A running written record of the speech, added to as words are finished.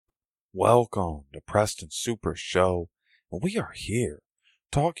Welcome to Preston Super Show, and we are here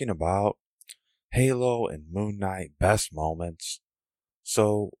talking about Halo and Moon Knight best moments.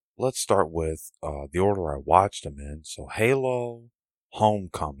 So let's start with the order I watched them in. So Halo,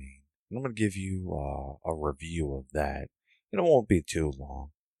 Homecoming. And I'm going to give you a review of that, and it won't be too long.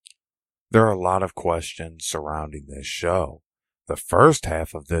 There are a lot of questions surrounding this show. The first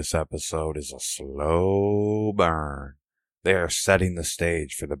half of this episode is a slow burn. They are setting the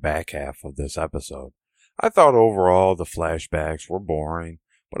stage for the back half of this episode. I thought overall the flashbacks were boring,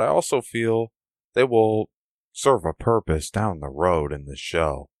 but I also feel they will serve a purpose down the road in the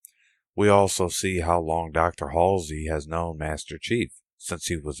show. We also see how long Dr. Halsey has known Master Chief since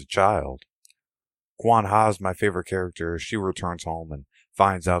he was a child. Quan Ha's my favorite character. She returns home and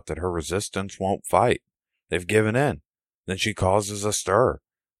finds out that her resistance won't fight. They've given in. Then she causes a stir.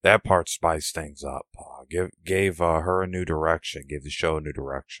 That part spiced things up. Gave her a new direction. Gave the show a new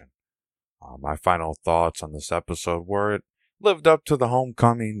direction. My final thoughts on this episode were it lived up to the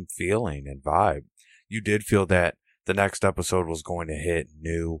Homecoming feeling and vibe. You did feel that the next episode was going to hit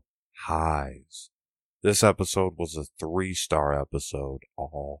new highs. This episode was a 3-star episode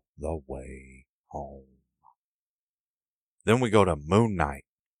all the way home. Then we go to Moon Knight.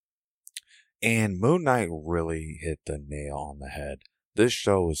 And Moon Knight really hit the nail on the head. This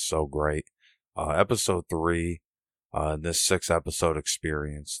show is so great. Episode 3, this 6-episode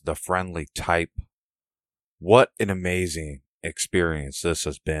experience, The Friendly Type. What an amazing experience this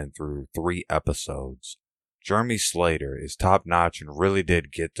has been through 3 episodes. Jeremy Slater is top notch and really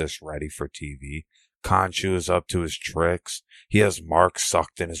did get this ready for TV. Khonshu is up to his tricks. He has Mark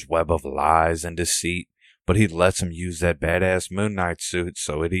sucked in his web of lies and deceit, but he lets him use that badass Moon Knight suit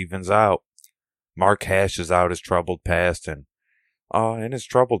so it evens out. Mark hashes out his troubled past and his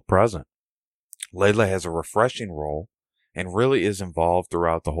troubled present. Layla has a refreshing role and really is involved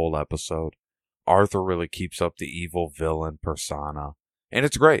throughout the whole episode. Arthur really keeps up the evil villain persona, and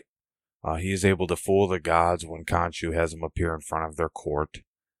it's great. He is able to fool the gods when Khonshu has him appear in front of their court.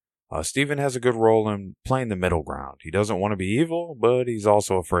 Steven has a good role in playing the middle ground. He doesn't want to be evil, but he's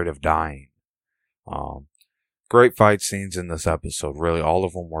also afraid of dying. Great fight scenes in this episode. Really, all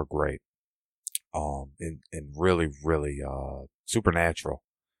of them were great. And really, supernatural.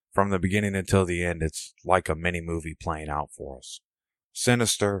 From the beginning until the end, it's like a mini movie playing out for us.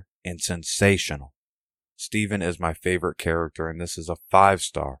 Sinister and sensational. Steven is my favorite character, and this is a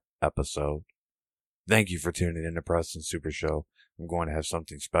 5-star episode. Thank you for tuning in to Preston Super Show. I'm going to have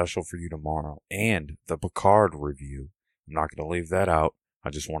something special for you tomorrow, and the Picard review. I'm not going to leave that out. I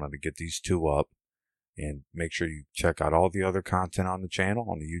just wanted to get these 2 up, and make sure you check out all the other content on the channel,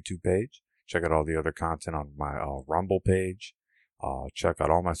 on the YouTube page. Check out all the other content on my Rumble page. Check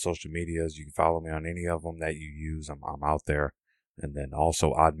out all my social medias. You can follow me on any of them that you use. I'm out there. And then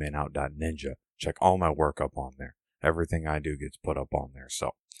also oddmanout.ninja. Check all my work up on there. Everything I do gets put up on there.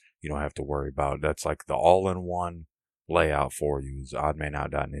 So you don't have to worry about it. That's like the all-in-one layout for you is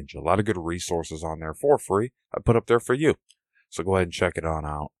oddmanout.ninja. A lot of good resources on there for free. I put up there for you. So go ahead and check it on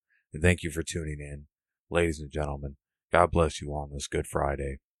out. And thank you for tuning in. Ladies and gentlemen, God bless you on this Good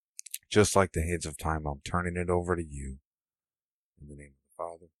Friday. Just like the hands of time, I'm turning it over to you. In the name of the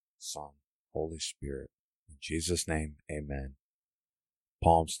Father, Son, Holy Spirit. In Jesus' name, amen.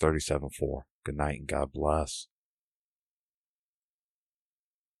 Psalms 37:4. Good night and God bless.